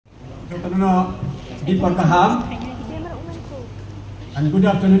And good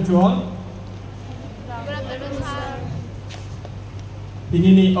afternoon to all.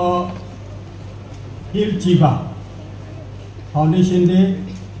 Ini Hill Chiba Foundation Day,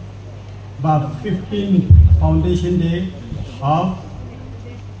 but 15th Foundation Day of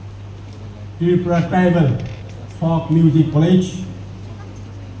Tripura Tribal Folk Music College.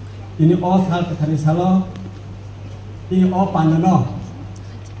 Ini all hal katarisalo, ini all panano.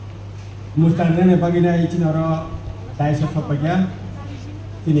 Mustarane bagina ichinoro daisa sopagya,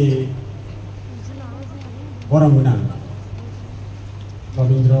 ini orang menang.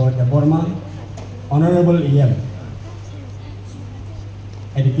 Robindro Deborma, Honorable EM,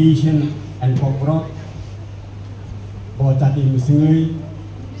 Education and Folk Botati Musingui,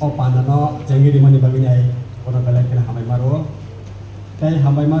 Opanano, Jangiri Mani Baginai, Honorable Hamai Maro, Tay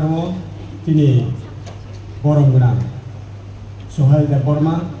Hamai Maro, Tini Boromuna, Sohel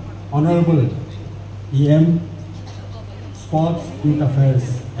Deborma, Honorable EM, Sports, Youth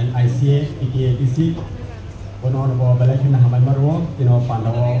Affairs, and ICA, ETADC. Honorable Balakin Hamai Marwo, Tino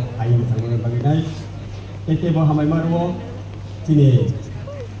Pandawo, Ayim Sangun Baginai, Tetebo Hamai Marwo, Tini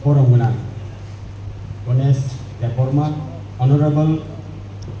Boromuna, Ones Deborma, Honorable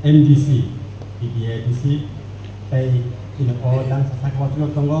MDC, ETADC, Tay Tino O Dan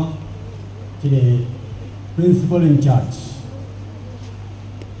Sakwatro Tongo, Tini Principal in Charge,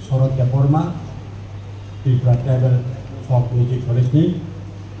 Sorot Deborma, Tripura Tribal Folk Music College,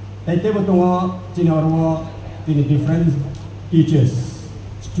 Tetebo Tongo, Tino in different teachers,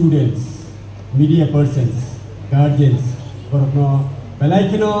 students, media persons, guardians, Borokno,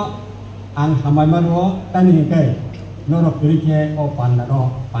 Belaikino, and Hamamano, Taninkai, nor of Purike or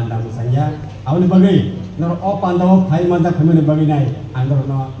Pandano, Pandamusaya, Auni Bagay, nor O Pandao, Kaimanda Community Baginai, and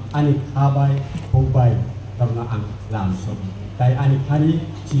Dorno, Anik Habai, Hobai, Dorno and Lamso, Tai Anikani,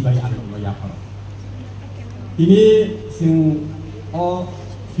 Chibai and Moyapa. Ini sing O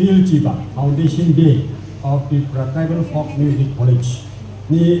Phil Chiba, Foundation Day of the Tribal Folk Music College.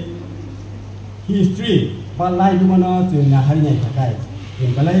 Ni history, balai dumano sing naharinya kakai.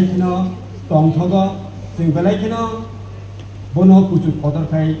 Sing balai kino tong thogo, sing balai kino bono kucu kotor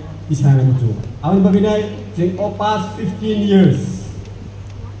kai isana kucu. Awan baginai sing past 15 years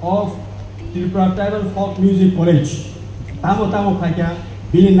of the Tribal Folk Music College. Tamo kaya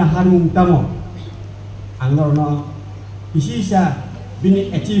bini naharung tamo. Anglono isisa bini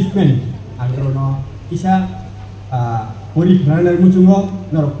achievement anglono Isa Puri Planar Mutungo,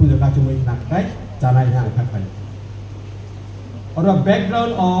 nor Punda Kachumai Nakai, Janai Kakai. Or a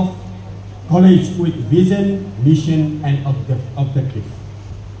background of college with vision, mission, and objective.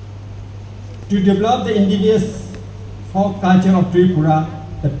 To develop the indigenous folk culture of Tripura,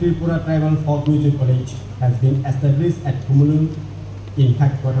 the Tripura Tribal Folk Music College has been established at Kumulun in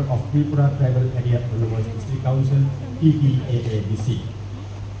headquarters of Tripura Tribal Area Autonomous District Council, TTAADC.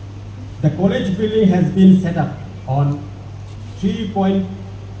 The college building has been set up on 3.26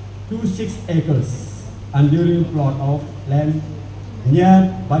 acres enduring plot of land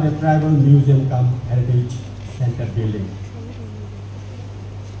near by the Tribal Museum cum Heritage Center building.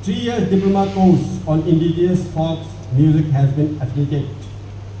 3 years diploma course on indigenous folk music has been affiliated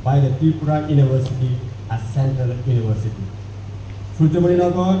by the Tripura University as Central University.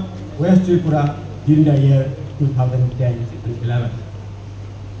 Surjamarinagar, West Tripura during the year 2010 and 11.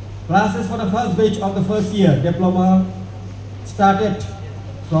 Classes for the first batch of the first year diploma started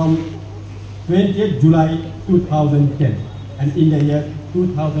from 20th July 2010 and in the year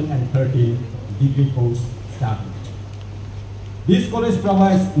 2013 degree course started. This college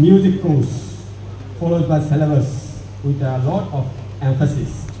provides music course followed by syllabus with a lot of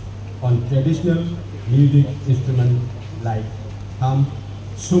emphasis on traditional music instruments like thumb,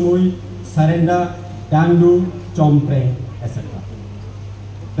 sumui, sarenda, dangdu, chompreng, etc.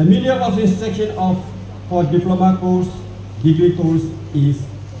 The medium of instruction for diploma course, degree course is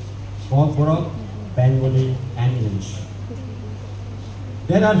Borok, Bengali, and English.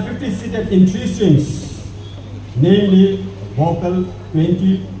 There are 50 seated in 3 streams, namely vocal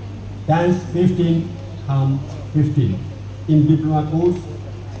 20, dance 15, hum 15. In diploma course,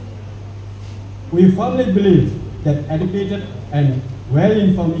 we firmly believe that educated and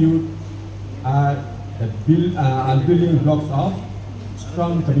well-informed youth are the building blocks of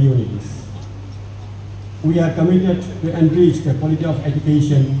strong communities. We are committed to enrich the quality of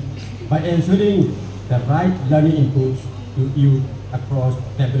education by ensuring the right learning inputs to youth across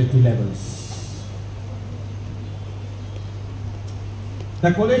ability levels.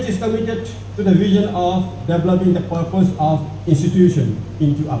 The college is committed to the vision of developing the purpose of institution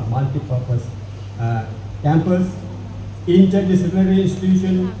into a multi-purpose campus, interdisciplinary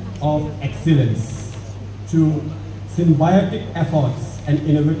institution of excellence through symbiotic efforts and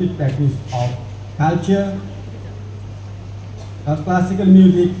innovative practice of culture, classical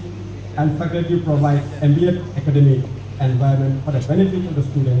music, and faculty provide ambient academic environment for the benefit of the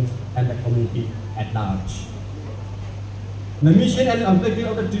students and the community at large. The mission and objective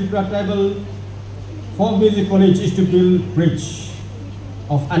of the Tripura Tribal Folk Music College is to build bridge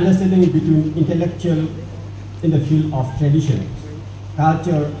of understanding between intellectual in the field of tradition,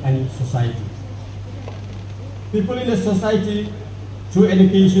 culture, and society. People in the society, through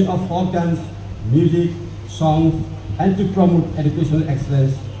education of folk dance, music, songs, and to promote educational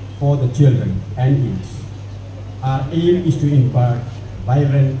excellence for the children and youth. Our aim is to impart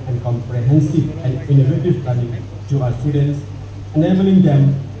vibrant and comprehensive and innovative learning to our students, enabling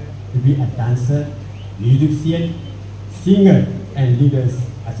them to be a dancer, musician, singer, and leaders,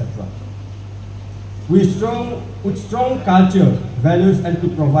 etc. With strong culture, values, and to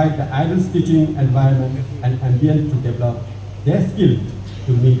provide the ideal teaching environment and ambient to develop their skills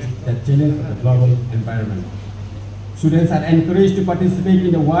to meet the challenge of the global environment. Students are encouraged to participate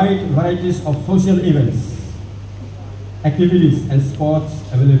in the wide varieties of social events, activities, and sports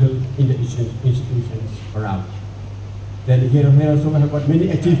available in the institutions around. Then here also we have got many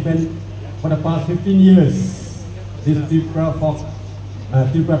achievements for the past 15 years. This Tripura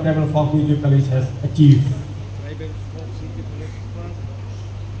Tribal Folk Music College has achieved.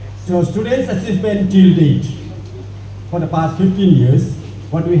 So students' achievement till date for the past 15 years,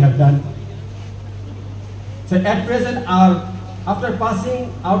 what we have done. So at present, after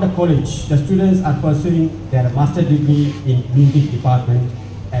passing out the college, the students are pursuing their master degree in music department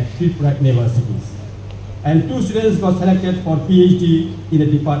at Tripura universities. And 2 students got selected for PhD in the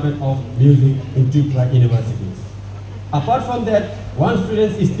Department of Music in Tripura universities. Apart from that, 1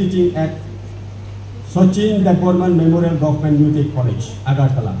 student is teaching at Sochin the Gorman Memorial Government Music College,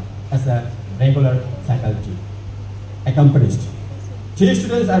 Agartala, as a regular faculty, accompanist. 3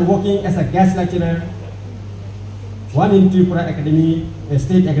 students are working as a guest lecturer, 1 in Tripura Academy, a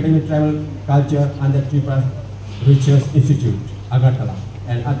State Academy Travel Culture under Tripura Research Institute, Agartala,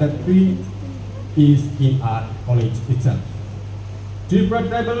 and other 3 is in our college itself. Tripura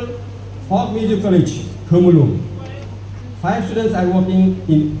Tribal Folk Music College, Khumulung. 5 students are working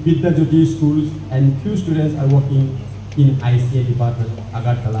in Vidya Jyoti schools and 2 students are working in ICA department,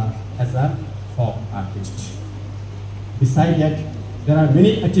 Agartala, as a folk artist. Besides that, there are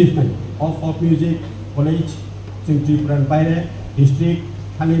many achievements of folk music college, Tripura Paire, district,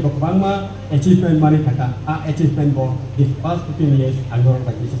 Hani Bokbangma, achievement Marikata, achievement for the past 15 years, Angor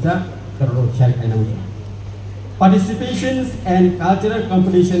Pakistan, participations and cultural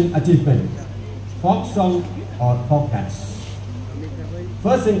competition achievement, folk song or folk dance.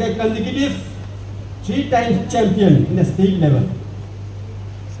 First in the consecutive 3 times champion in the state level,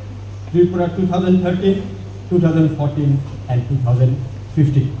 Tripura 2013, 2014 and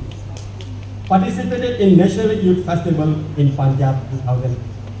 2015. Participated in National Youth Festival in Punjab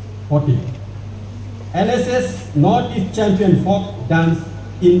 2014. LSS Northeast Champion Folk Dance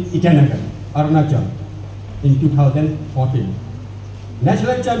in Itanagar, Arunachal in 2014.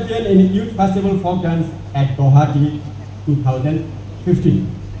 National Champion in Youth Festival Folk Dance at Guwahati 2015.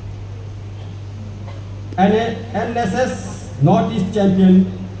 NSS Northeast Champion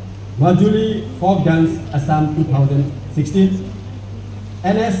Majuli Folk Dance Assam 2016.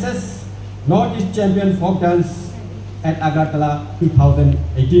 NSS Northeast Champion Folk Dance at Agartala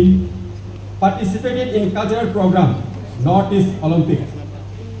 2018. Participated in cultural program Northeast Olympic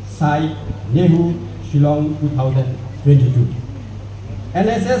Sai Nehu Shillong 2022.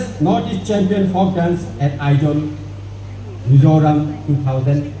 NSS Northeast Champion Folk Dance at Aijon Mizoram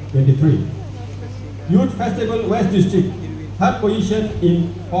 2023. Youth Festival West District 3rd position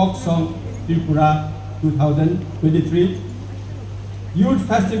in Folk Song Tripura 2023. Youth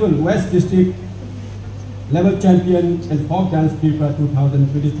Festival West District Level Champion in Folk Dance Tripura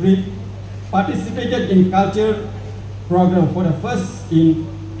 2023. Participated in culture program for the first in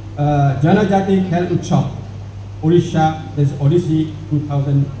Janajati Khel Utsav, Odisha, this Odissi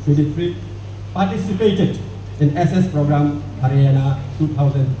 2023. Participated in SS program Haryana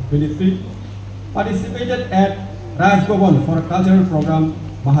 2023. Participated at Raj Bhavan for a cultural program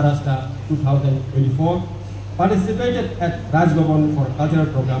Maharashtra 2024. Participated at Raj Bhavan for a cultural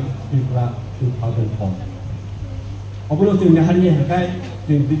program Tripura 2004.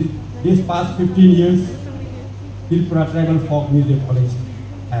 These past 15 years, Tripura Tribal Folk Music College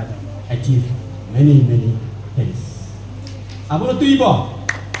have achieved many things. Abono tuibo,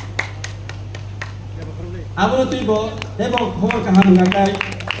 tebo cover kaham ngakai,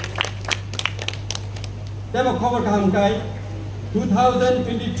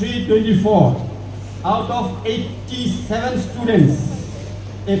 2023-24, out of 87 students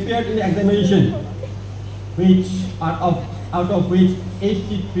appeared in the examination, which out of which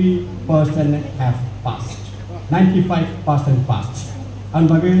 83% have passed, 95% passed. And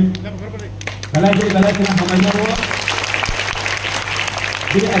bagi balai kena hamanya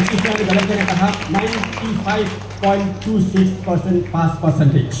jadi achievement balai kena tahap 95.26% pass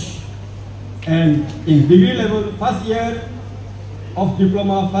percentage. And in degree level, first year of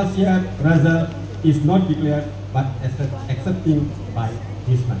diploma, first year result is not declared but accepting by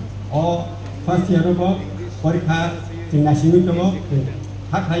this month. Or first year level, parikha tinggal sini tu mo,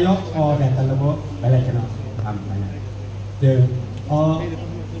 hak hayo or rental level balai kena hamanya. Jadi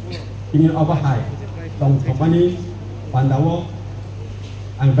ini apa hai? Tong company pandawo,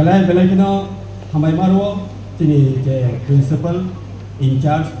 ang balai kena hamai maruo, ini je principal in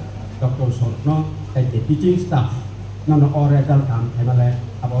charge. Dr. Sotno and the teaching staff, none of all rental come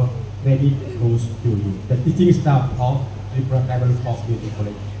about ready goes to you. The teaching staff of the Tribal Folk Music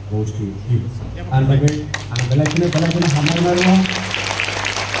College goes to you. And by the way, I'm going to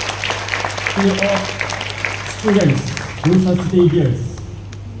students who are staying here.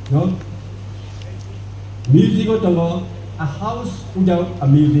 No? Music, a house without a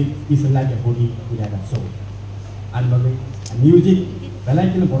music is like a body without a soul. And by the way, music.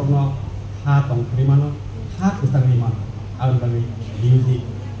 Balai kena borongno ha tong primano ha kusang limano aun bagi music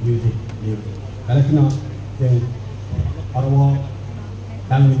balai kena jeng orwo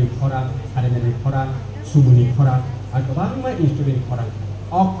dangni korang adene korang sumuni korang atau bang mai instrumen korang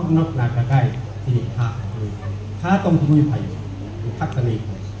oknok nakakai ti ha tong tui pai hak tani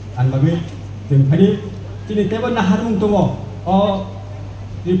an bagi jeng phani tini tebon na harmung tongo o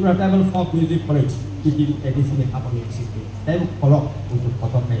Tribal Folk Music College di edisi ni apa ni sini. Tapi kalau untuk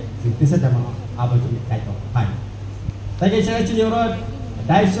foto ni, kita saja mana apa tu kita tahu. Hai. Tapi saya cakap orang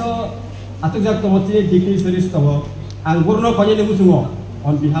daiso atau jauh tu macam degree series tu, anggurno kau jadi musuh.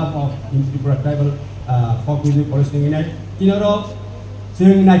 On behalf of Tribal Folk Music College ni, kita orang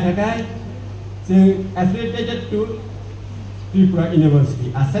sering nak cakap, sering affiliated to Tribal University,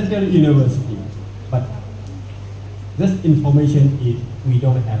 a central university, but this information is we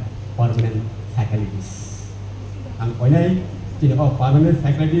don't have permanent faculties. Ang poinay, tidak ada permanent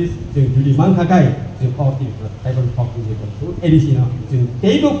faculties, jadi di mana kagai, jadi kau tidak Tribal Folk Music College edisi na, jadi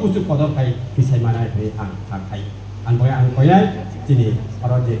tebo pusuk kau tahu kai bisa mana itu ang kagai. Ang poinay, jadi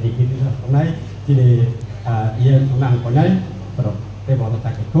orang jadi kita poinay, jadi ia ang poinay, pero tebo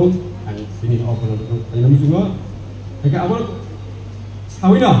tak ketung, ang sini orang orang semua. Jika awal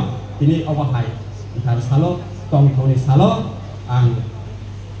sawina, ini awal hai, kita salo, tong tong salo, ang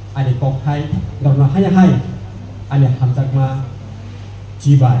ada kok hai, dorna hanya hai, ada hamzat ma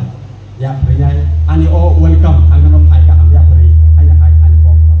jibai, ya perinya, ani welcome, angin hai ka hamzat peri, hanya hai, ani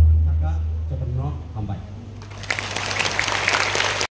kok, kakak, cepat no hambai.